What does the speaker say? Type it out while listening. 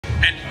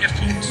and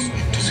efforts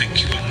to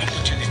secure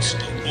opportunities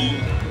to all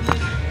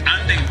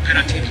and the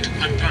imperative to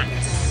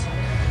advance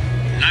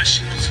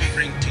national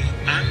sovereignty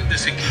and the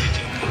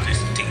security of the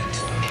state.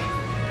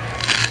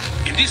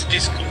 In this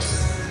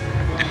discourse,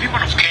 the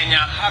people of Kenya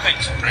have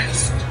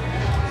expressed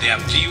their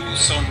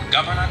views on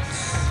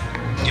governance,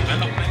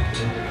 development,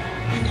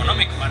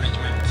 economic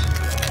management,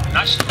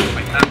 national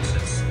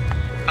finances,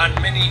 and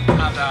many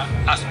other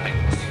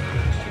aspects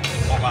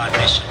of our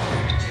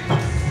nationhood.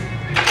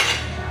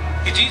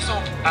 It is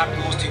of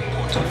utmost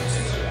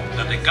importance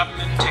that the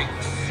government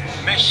takes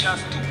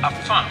measures to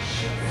affirm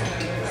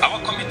our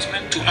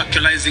commitment to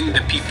actualizing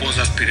the people's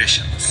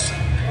aspirations,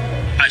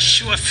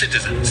 assure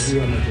citizens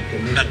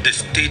that the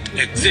state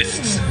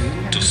exists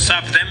to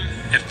serve them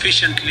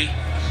efficiently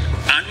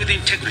and with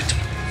integrity,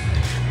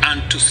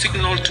 and to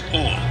signal to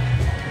all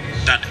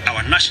that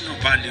our national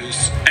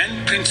values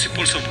and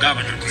principles of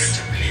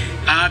governance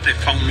are the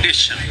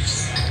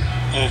foundations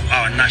of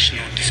our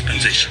national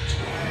dispensation.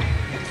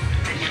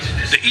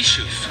 The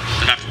issues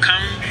that have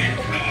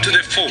come to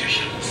the fore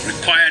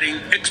requiring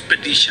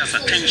expeditious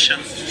attention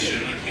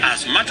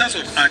as matters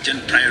of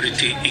urgent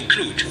priority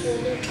include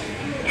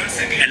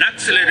an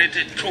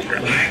accelerated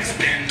program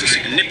to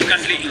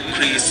significantly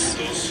increase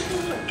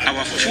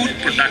our food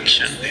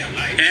production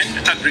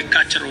and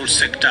agricultural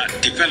sector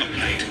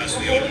development,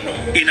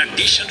 in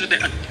addition to the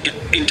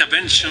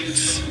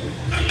interventions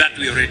that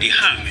we already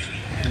have,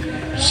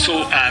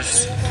 so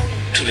as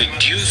to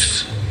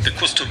reduce the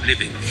cost of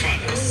living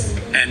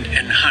and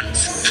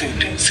enhance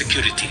food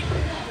security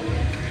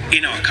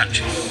in our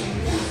country,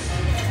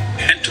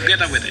 and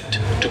together with it,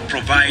 to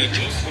provide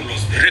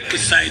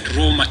requisite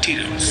raw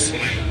materials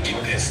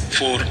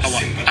for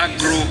our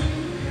agro,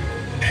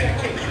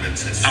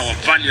 our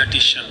value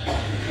addition,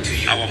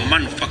 our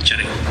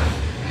manufacturing,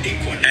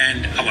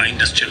 and our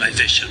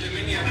industrialization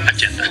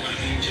agenda.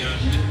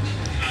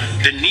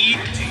 The need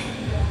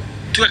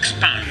to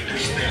expand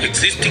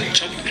existing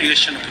job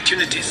creation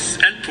opportunities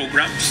and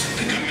programs,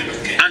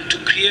 and to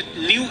create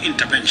new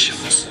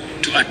interventions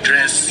to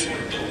address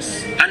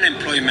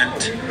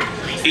unemployment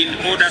in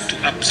order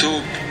to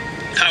absorb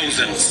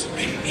thousands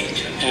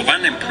of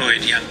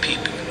unemployed young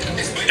people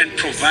and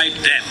provide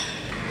them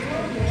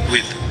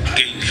with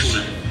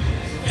gainful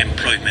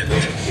employment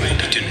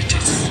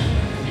opportunities.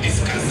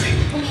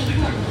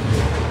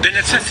 The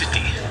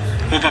necessity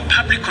of a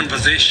public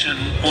conversation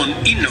on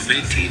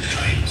innovative,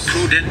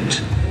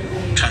 prudent,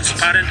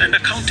 transparent and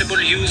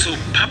accountable use of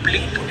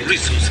public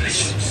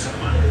resources,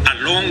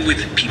 along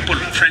with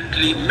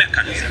people-friendly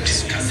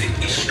mechanisms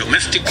for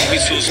domestic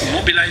resource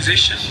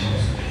mobilization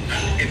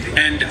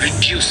and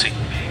reducing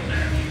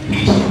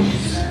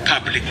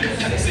public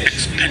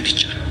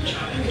expenditure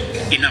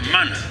in a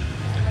manner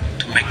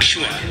to make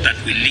sure that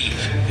we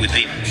live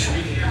within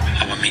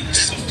our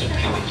means.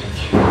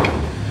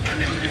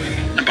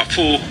 Number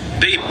 4,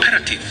 the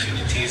imperative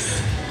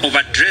of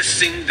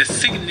addressing the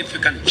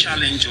significant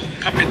challenge of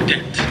public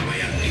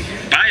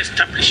debt by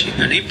establishing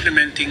and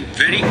implementing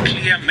very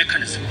clear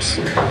mechanisms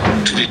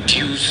to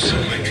reduce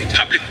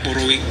public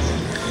borrowing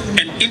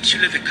and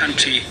insulate the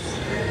country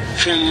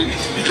from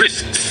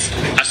risks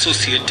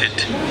associated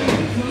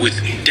with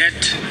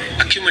debt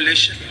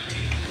accumulation,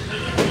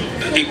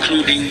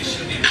 including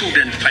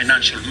prudent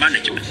financial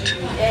management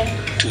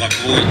to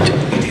avoid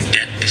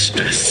debt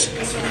distress.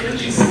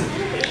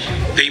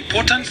 The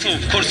importance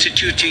of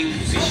constituting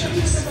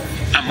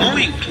a more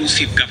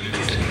inclusive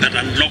government that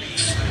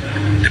unlocks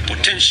the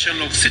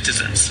potential of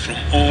citizens from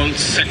all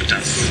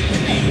sectors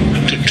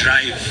to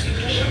drive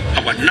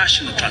our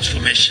national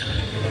transformation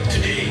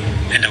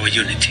and our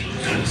unity.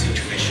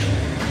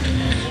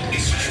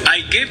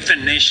 I gave the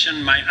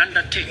nation my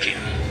undertaking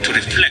to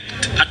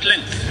reflect at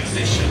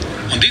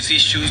length on these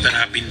issues that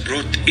have been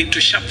brought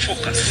into sharp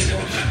focus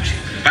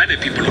by the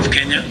people of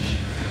Kenya.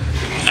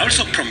 I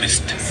also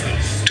promised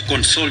to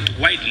consult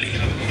widely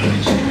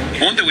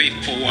on the way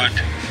forward,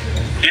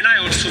 and I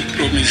also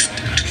promised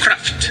to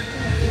craft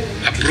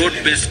a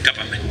broad-based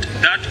government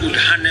that would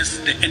harness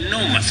the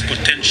enormous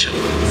potential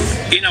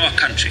in our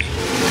country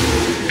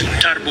to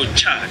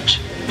turbocharge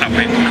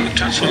our economic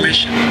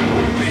transformation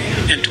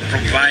and to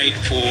provide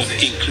for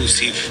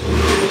inclusive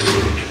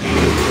growth.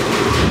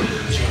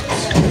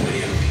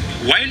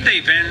 While the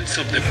events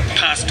of the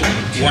past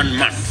 1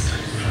 month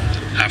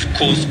have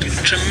caused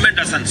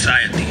tremendous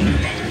anxiety,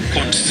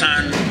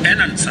 concern,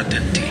 and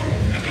uncertainty,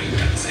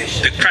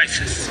 the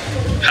crisis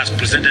has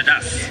presented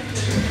us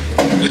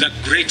with a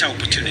greater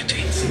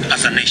opportunity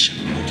as a nation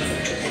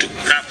to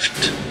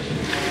craft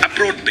a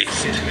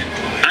broad-based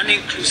and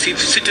inclusive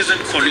citizen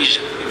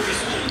coalition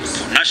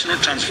for national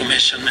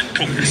transformation and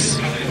progress,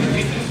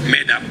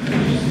 made up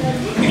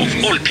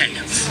of all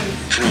Kenyans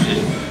from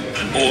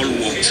all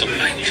walks of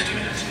life.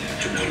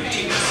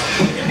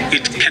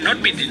 It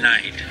cannot be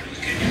denied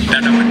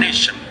that our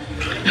nation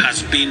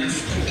has been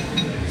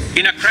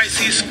in a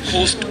crisis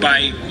caused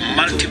by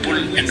multiple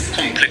and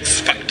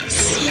complex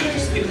factors.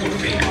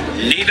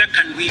 Neither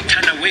can we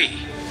turn away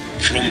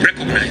from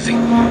recognizing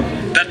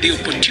that the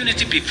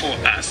opportunity before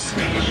us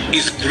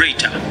is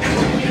greater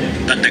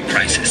than the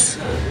crisis.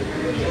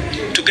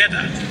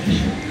 Together,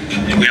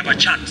 we have a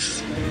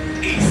chance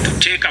to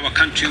take our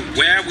country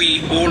where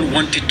we all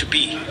want it to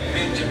be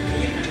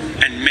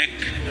and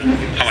make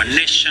our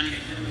nation,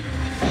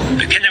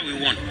 the Kenya we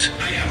want,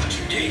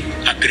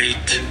 a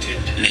great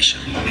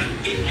nation.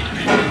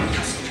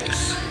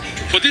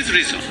 For this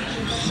reason,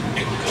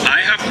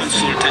 I have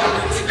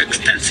consulted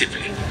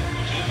extensively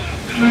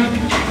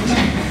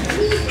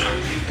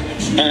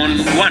on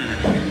one,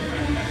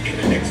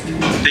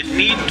 the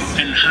need to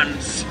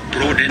enhance,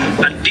 broaden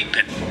and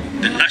deepen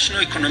the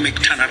national economic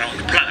turnaround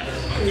plan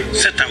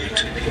set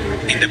out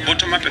in the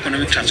bottom-up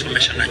economic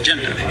transformation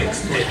agenda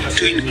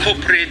to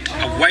incorporate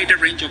a wider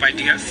range of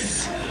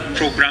ideas,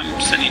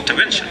 programs and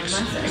interventions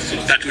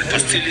that will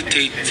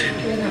facilitate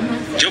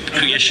job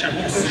creation,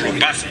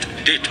 robust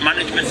debt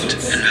management,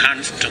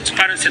 enhanced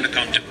transparency and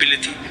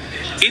accountability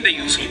in the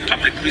use of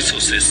public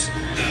resources,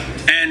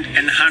 and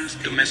enhance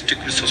domestic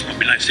resource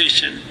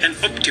mobilization and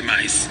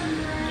optimize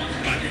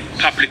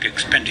public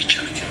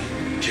expenditure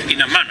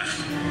in a manner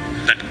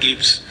that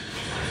gives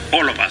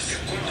all of us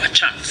a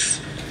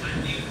chance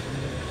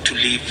to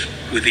live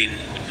within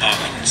our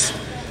means.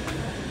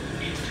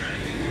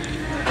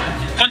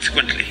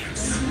 Consequently,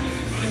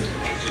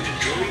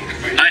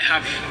 I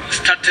have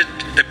started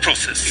the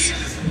process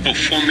of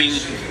forming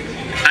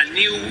a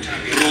new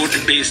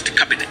broad-based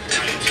cabinet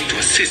to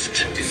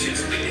assist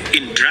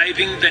in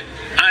driving the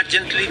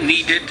urgently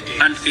needed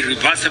and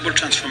irreversible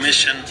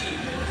transformation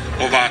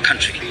of our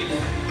country.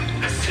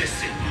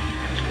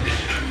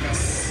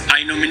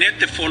 I nominate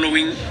the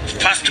following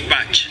first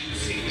batch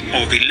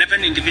of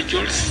 11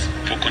 individuals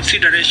for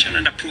consideration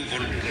and approval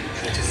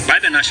by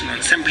the National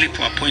Assembly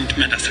for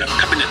appointment as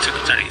Cabinet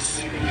Secretaries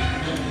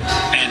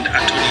and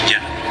Attorney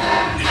General.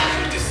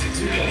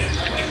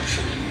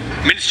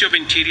 Ministry of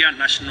Interior and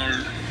National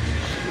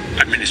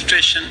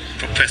Administration,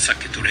 Professor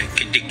Kithure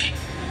Kindiki.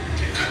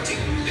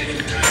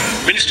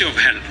 Ministry of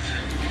Health,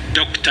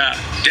 Dr.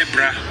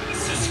 Deborah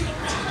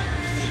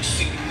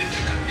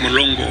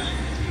Mulongo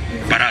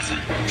Baraza.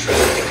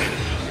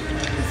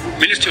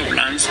 Ministry of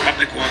Lands,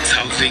 Public Works,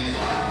 Housing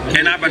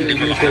and Urban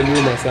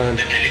Development,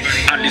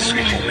 Alice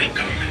Wahome.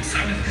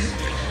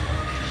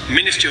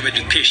 Ministry of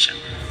Education,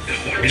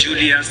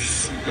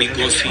 Julius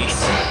Migosi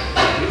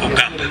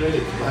Ogamba.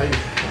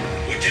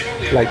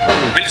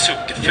 Ministry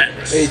of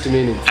Defense,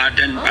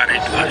 Aden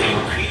Baredwari.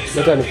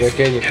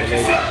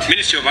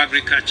 Ministry of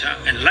Agriculture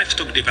and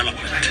Livestock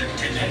Development,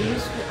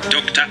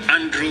 Dr.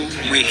 Andrew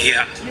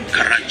Mwihia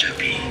Karanja.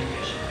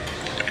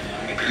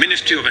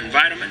 Ministry of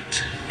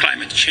Environment,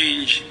 Climate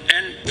Change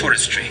and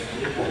Forestry,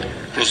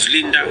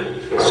 Roslinda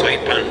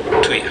Soipan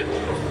Tuya.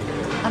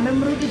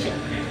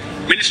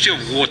 Ministry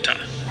of Water,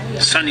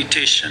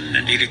 Sanitation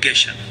and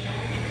Irrigation,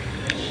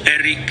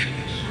 Eric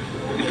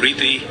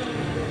Murithi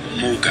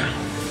Muga.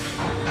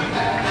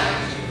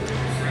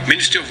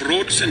 Ministry of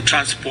Roads and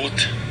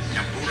Transport,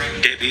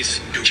 Davis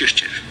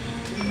Chirchir.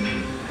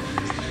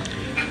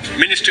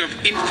 Ministry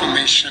of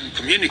Information,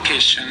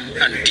 Communication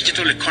and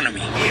Digital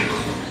Economy,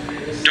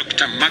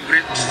 Dr.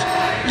 Margaret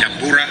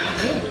Nyambura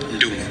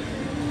Ndumu.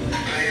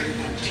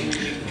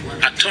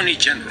 Attorney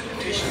General,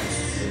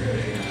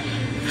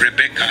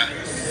 Rebecca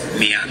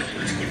Miano.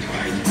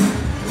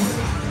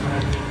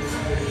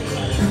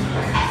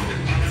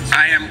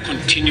 I am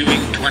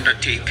continuing to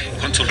undertake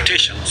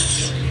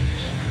consultations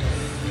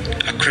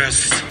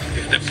across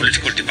the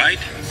political divide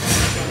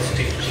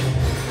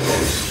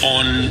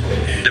on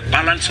the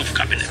balance of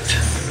cabinet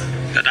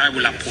that I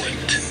will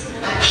appoint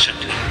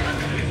shortly.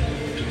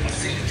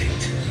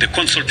 The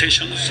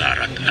consultations are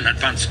at an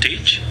advanced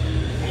stage,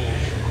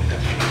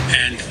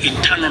 and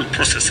internal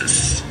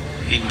processes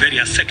in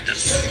various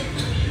sectors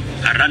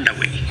are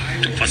underway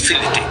to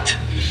facilitate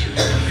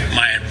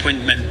my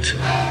appointment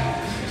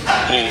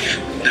of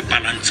the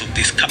balance of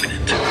this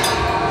cabinet.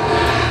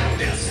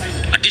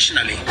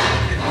 Additionally,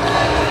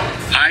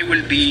 I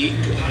will be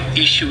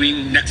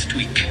issuing next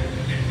week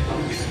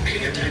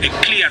a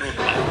clear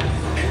roadmap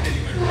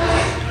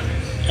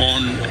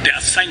on the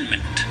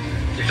assignment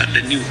that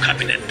the new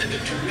cabinet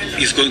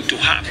is going to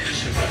have,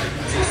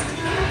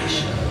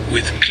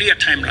 with clear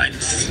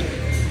timelines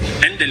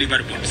and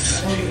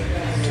deliverables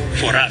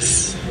for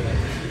us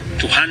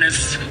to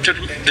harness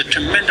the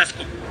tremendous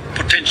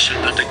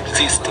potential that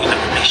exists in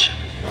our nation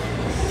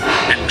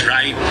and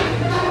drive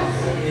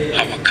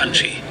our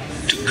country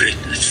to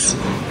greatness.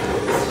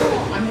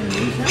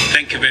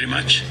 Thank you very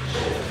much,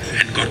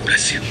 and God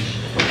bless you.